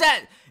is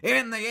set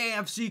in the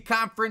AFC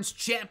Conference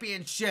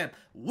Championship.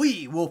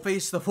 We will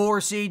face the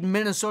 4-seed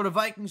Minnesota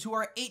Vikings, who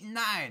are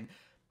 8-9,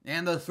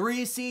 and the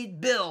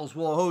 3-seed Bills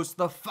will host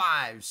the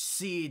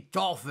 5-seed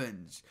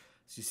Dolphins.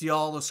 So you see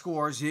all the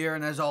scores here,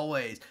 and as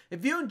always,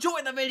 if you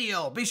enjoyed the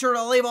video, be sure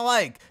to leave a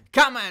like,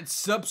 comment,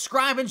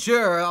 subscribe, and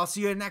share. I'll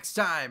see you next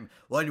time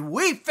when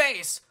we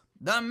face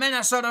the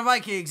Minnesota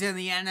Vikings in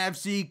the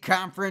NFC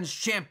Conference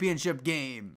Championship game.